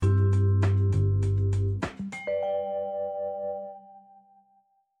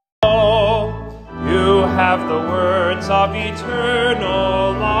have the words of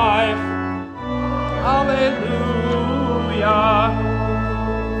eternal life. Alleluia.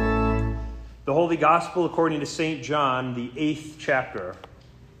 The Holy Gospel according to St. John, the 8th chapter.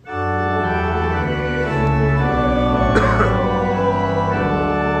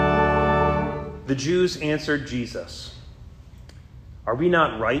 The Jews answered Jesus, "Are we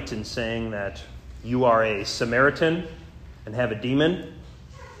not right in saying that you are a Samaritan and have a demon?"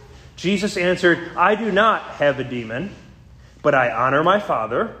 Jesus answered, "I do not have a demon, but I honor my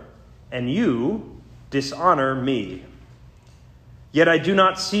Father, and you dishonor me. Yet I do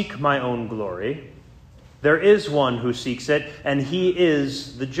not seek my own glory. There is one who seeks it, and he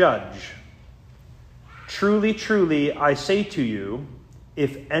is the judge. Truly, truly, I say to you,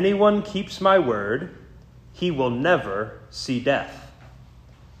 if anyone keeps my word, he will never see death."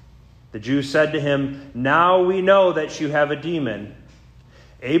 The Jews said to him, "Now we know that you have a demon.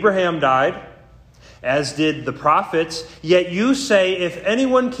 Abraham died, as did the prophets, yet you say, if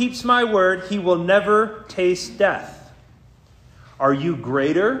anyone keeps my word, he will never taste death. Are you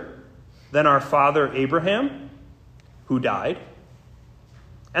greater than our father Abraham, who died?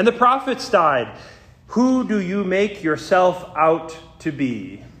 And the prophets died. Who do you make yourself out to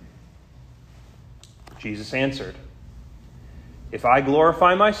be?" Jesus answered, "If I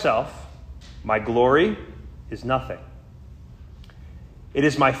glorify myself, my glory is nothing. It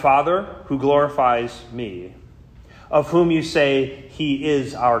is my Father who glorifies me, of whom you say he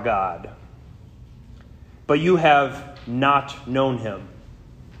is our God. But you have not known him.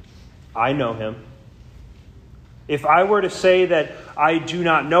 I know him. If I were to say that I do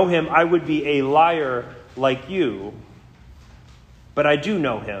not know him, I would be a liar like you. But I do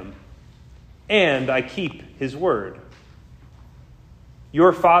know him, and I keep his word.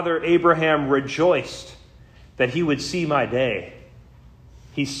 Your father Abraham rejoiced that he would see my day.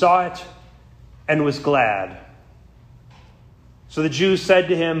 He saw it and was glad." So the Jews said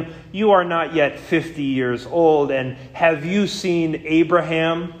to him, "You are not yet 50 years old, and have you seen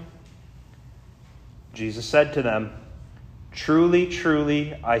Abraham?" Jesus said to them, "Truly,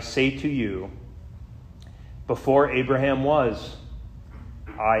 truly, I say to you, before Abraham was,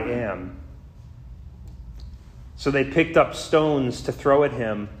 I am." So they picked up stones to throw at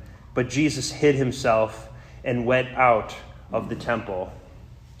him, but Jesus hid himself and went out of the temple.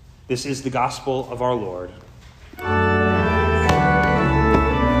 This is the gospel of our Lord.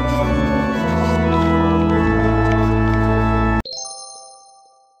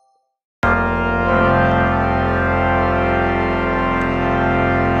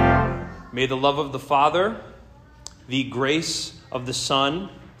 May the love of the Father, the grace of the Son,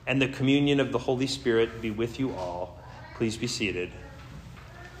 and the communion of the Holy Spirit be with you all. Please be seated.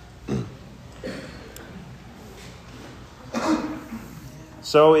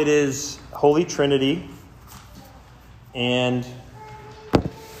 So it is Holy Trinity, and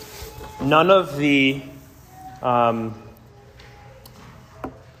none of the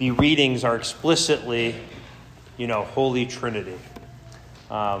readings are explicitly, Holy Trinity.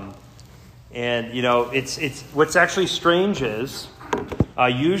 It's what's actually strange is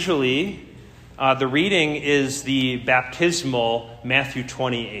usually the reading is the baptismal Matthew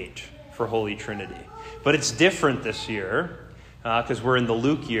 28 for Holy Trinity, but it's different this year. Because we're in the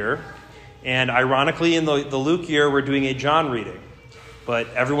Luke year. And ironically, in the Luke year, we're doing a John reading.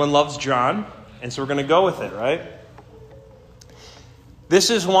 But everyone loves John, and so we're going to go with it, right? This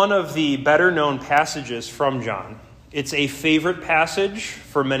is one of the better-known passages from John. It's a favorite passage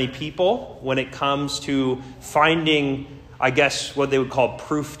for many people when it comes to finding, I guess, what they would call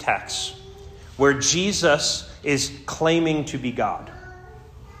proof texts, where Jesus is claiming to be God.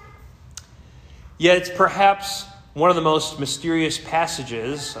 Yet it's perhaps one of the most mysterious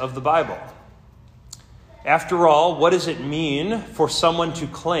passages of the Bible. After all, what does it mean for someone to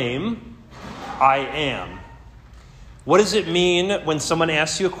claim, "I am"? What does it mean when someone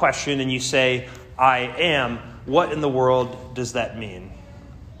asks you a question and you say, "I am"? What in the world does that mean?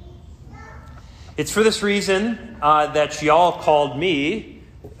 It's for this reason that Shial called me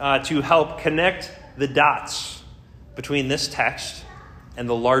to help connect the dots between this text and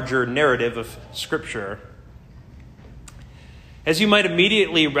the larger narrative of Scripture. As you might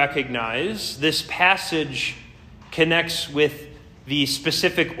immediately recognize, this passage connects with the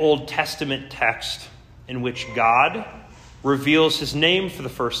specific Old Testament text in which God reveals his name for the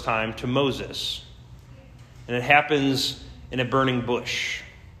first time to Moses. And it happens in a burning bush.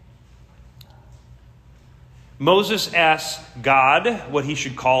 Moses asks God what he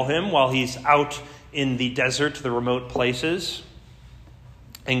should call him while he's out in the desert, the remote places.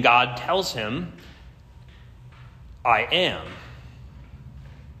 And God tells him, "I am."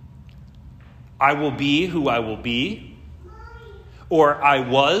 I will be who I will be, or I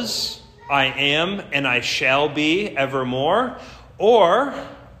was, I am, and I shall be evermore, or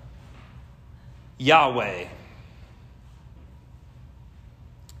Yahweh.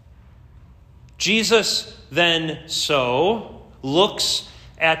 Jesus then looks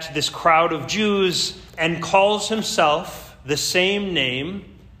at this crowd of Jews and calls himself the same name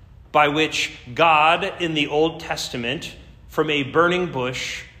by which God in the Old Testament from a burning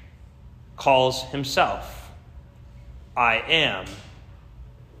bush calls himself. I am.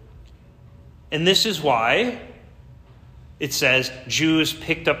 And this is why it says Jews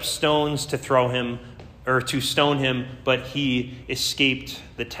picked up stones to throw him or to stone him, but he escaped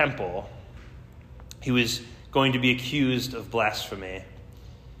the temple. He was going to be accused of blasphemy.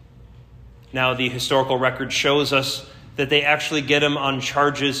 Now, the historical record shows us that they actually get him on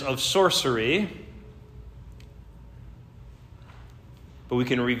charges of sorcery, but we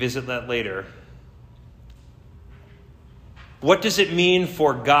can revisit that later. What does it mean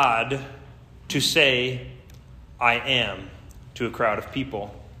for God to say, I am, to a crowd of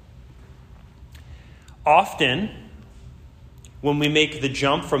people? Often, when we make the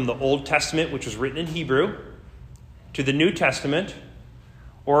jump from the Old Testament, which was written in Hebrew, to the New Testament,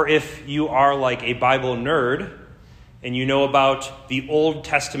 or if you are like a Bible nerd and you know about the Old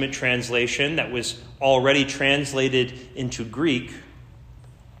Testament translation that was already translated into Greek,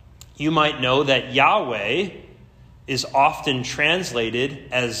 you might know that Yahweh is often translated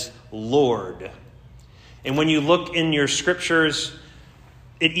as Lord. And when you look in your scriptures,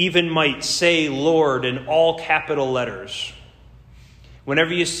 it even might say Lord in all capital letters.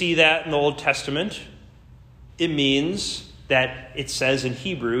 Whenever you see that in the Old Testament, it means that it says in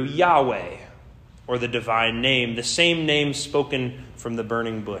Hebrew, Yahweh, or the divine name, the same name spoken from the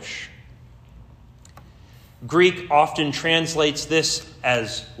burning bush. Greek often translates this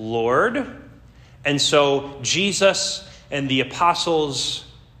as Lord, and so Jesus and the apostles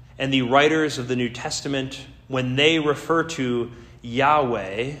and the writers of the New Testament, when they refer to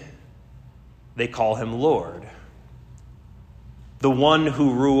Yahweh, they call him Lord. The one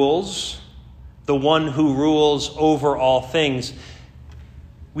who rules over all things.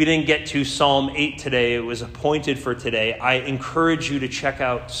 We didn't get to Psalm 8 today. It was appointed for today. I encourage you to check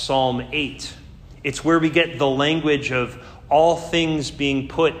out Psalm 8. It's where we get the language of all things being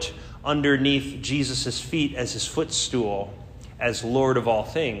put underneath Jesus' feet as his footstool, as Lord of all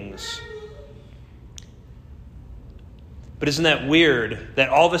things. But isn't that weird that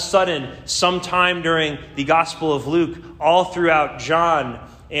all of a sudden, sometime during the Gospel of Luke, all throughout John,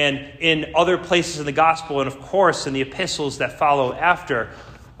 and in other places in the Gospel, and of course in the epistles that follow after,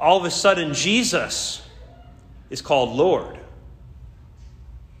 all of a sudden Jesus is called Lord.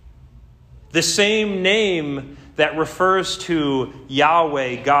 The same name that refers to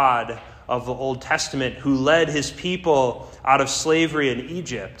Yahweh, God of the Old Testament, who led his people out of slavery in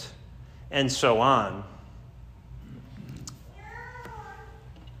Egypt, and so on.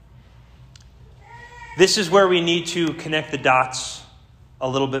 This is where we need to connect the dots a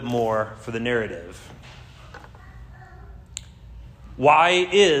little bit more for the narrative. Why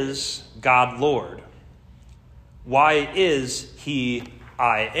is God Lord? Why is he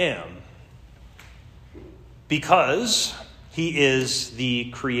I am? Because he is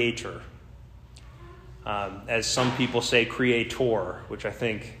the creator. As some people say, creator, which I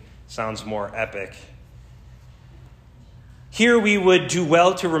think sounds more epic. Here we would do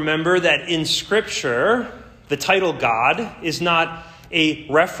well to remember that in Scripture, the title God is not a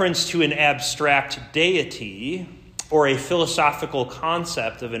reference to an abstract deity or a philosophical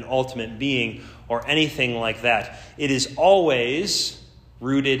concept of an ultimate being or anything like that. It is always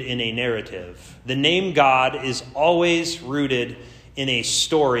rooted in a narrative. The name God is always rooted in a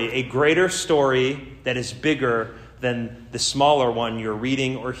story, a greater story that is bigger than the smaller one you're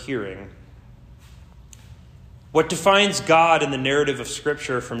reading or hearing. What defines God in the narrative of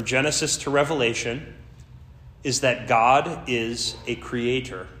Scripture from Genesis to Revelation is that God is a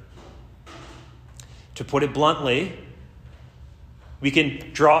creator. To put it bluntly, we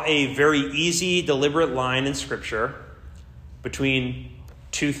can draw a very easy, deliberate line in Scripture between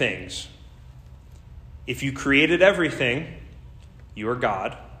two things. If you created everything, you are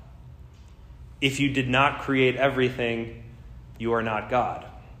God. If you did not create everything, you are not God.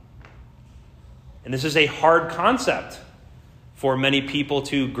 And this is a hard concept for many people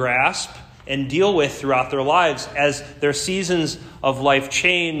to grasp and deal with throughout their lives as their seasons of life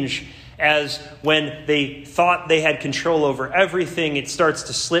change, as when they thought they had control over everything, it starts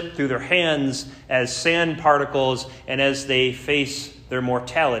to slip through their hands as sand particles and as they face their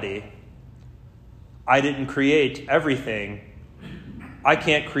mortality. I didn't create everything, I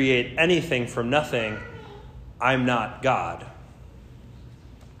can't create anything from nothing. I'm not God.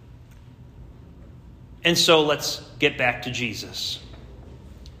 And so let's get back to Jesus.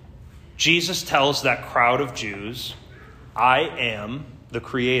 Jesus tells that crowd of Jews, I am the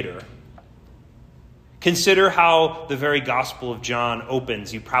Creator. Consider how the very Gospel of John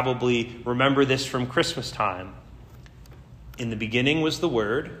opens. You probably remember this from Christmas time. In the beginning was the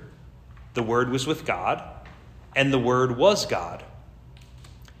Word was with God, and the Word was God.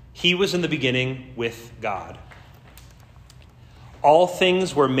 He was in the beginning with God. All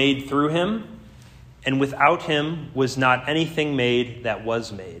things were made through him, and without him was not anything made that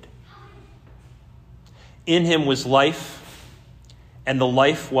was made. In him was life, and the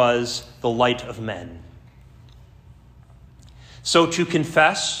life was the light of men. So to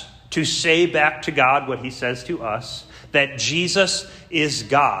confess, to say back to God what he says to us, that Jesus is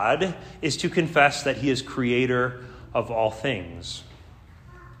God, is to confess that he is creator of all things.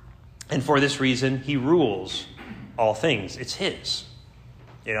 And for this reason, he rules all things. It's his.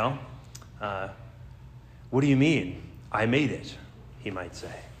 What do you mean? I made it, he might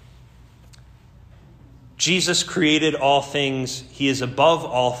say. Jesus created all things. He is above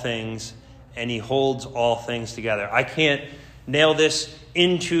all things, and he holds all things together. I can't nail this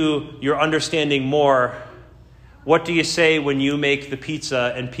into your understanding more. What do you say when you make the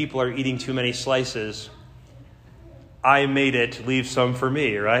pizza and people are eating too many slices? I made it, leave some for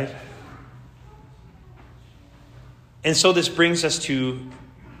me, right? And so this brings us to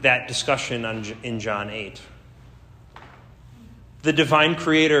that discussion in John 8. The divine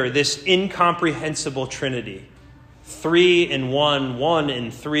creator, this incomprehensible Trinity, 3 in 1, 1 in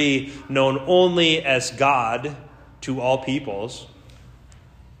 3, known only as God to all peoples.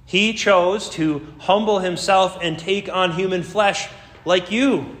 He chose to humble himself and take on human flesh like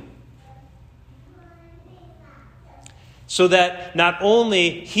you, so that not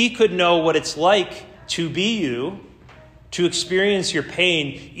only he could know what it's like to be you, to experience your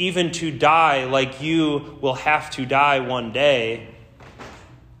pain, even to die like you will have to die one day,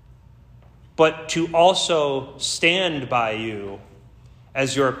 but to also stand by you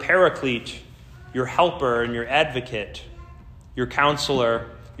as your paraclete, your helper and your advocate, your counselor,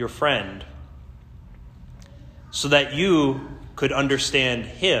 your friend, so that you could understand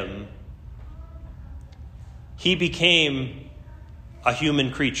him. He became a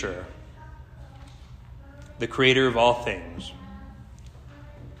human creature, the creator of all things.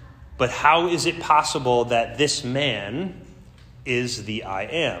 But how is it possible that this man is the I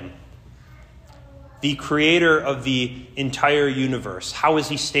Am, the creator of the entire universe? How is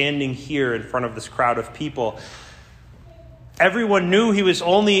he standing here in front of this crowd of people? Everyone knew he was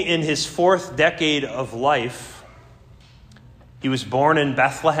only in his 4th decade of life. He was born in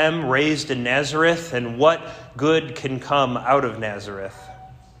Bethlehem, raised in Nazareth, and what good can come out of Nazareth?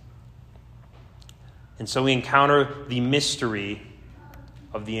 And so we encounter the mystery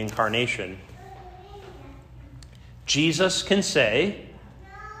of the incarnation. Jesus can say,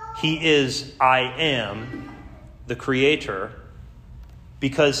 he is I Am, the Creator,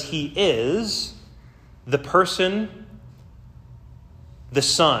 because he is the person, the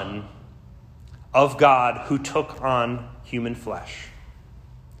Son of God who took on human flesh.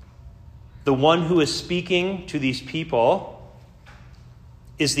 The one who is speaking to these people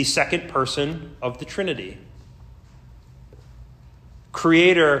is the second person of the Trinity,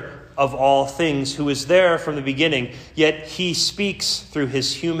 creator of all things, who is there from the beginning, yet he speaks through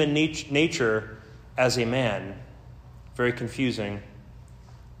his human nature as a man. Very confusing,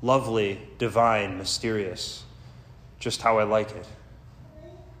 lovely, divine, mysterious, just how I like it.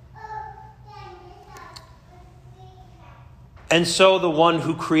 And so the one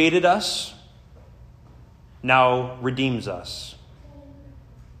who created us now redeems us.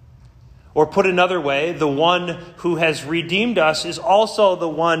 Or put another way, the one who has redeemed us is also the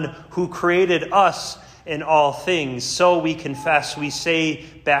one who created us in all things. So we confess, we say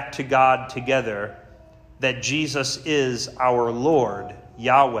back to God together that Jesus is our Lord,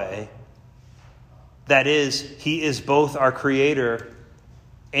 Yahweh. That is, he is both our Creator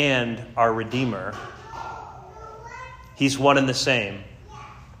and our Redeemer. He's one and the same.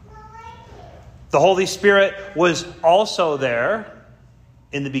 The Holy Spirit was also there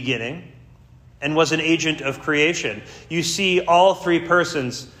in the beginning and was an agent of creation. You see all 3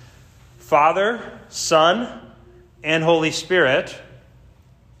 persons, Father, Son, and Holy Spirit,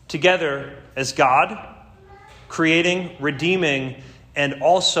 together as God, creating, redeeming, and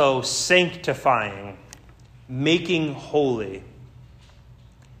also sanctifying, making holy.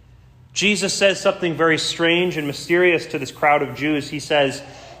 Jesus says something very strange and mysterious to this crowd of Jews. He says,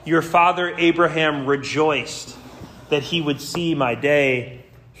 your father Abraham rejoiced that he would see my day,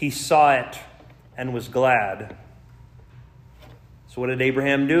 he saw it and was glad. So what did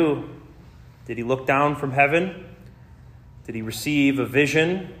Abraham do? Did he look down from heaven? Did he receive a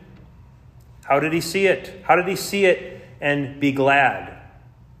vision? How did he see it? How did he see it and be glad?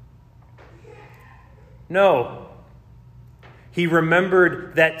 No. He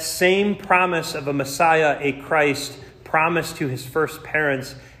remembered that same promise of a Messiah, a Christ, promised to his first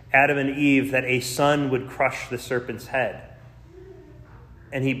parents, Adam and Eve, that a son would crush the serpent's head.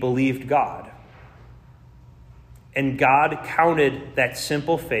 And he believed God. And God counted that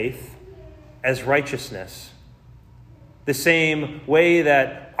simple faith as righteousness. The same way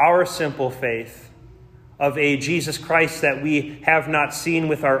that our simple faith of a Jesus Christ that we have not seen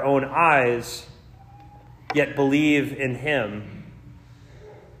with our own eyes, yet believe in him.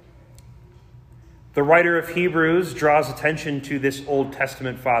 The writer of Hebrews draws attention to this Old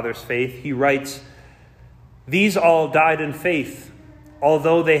Testament father's faith. He writes, "These all died in faith,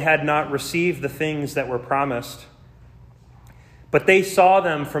 although they had not received the things that were promised. But they saw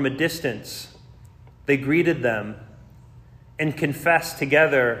them from a distance. They greeted them and confessed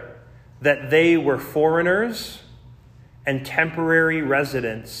together that they were foreigners and temporary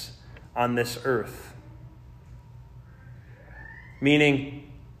residents on this earth." Meaning,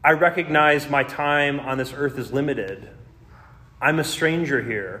 I recognize my time on this earth is limited. I'm a stranger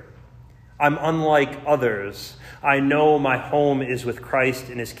here. I'm unlike others. I know my home is with Christ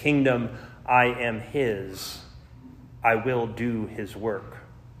in his kingdom. I am his. I will do his work.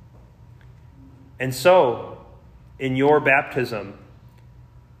 And so, in your baptism,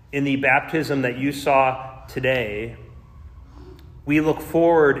 in the baptism that you saw today, we look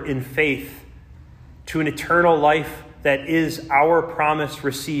forward in faith to an eternal life that is our promise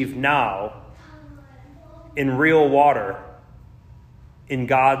received now in real water, in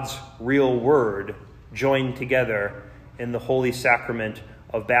God's real word, joined together in the holy sacrament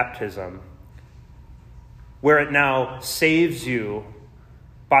of baptism, where it now saves you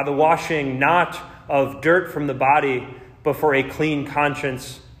by the washing not of dirt from the body, but for a clean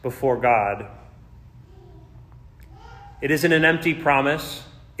conscience before God. It isn't an empty promise.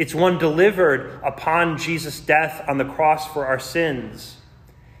 It's one delivered upon Jesus' death on the cross for our sins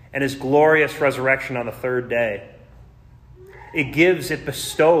and his glorious resurrection on the third day. It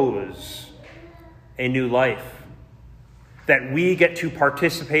bestows a new life that we get to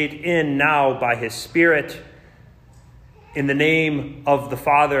participate in now by his Spirit, in the name of the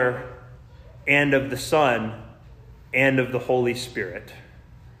Father and of the Son and of the Holy Spirit.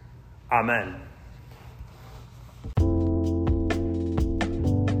 Amen.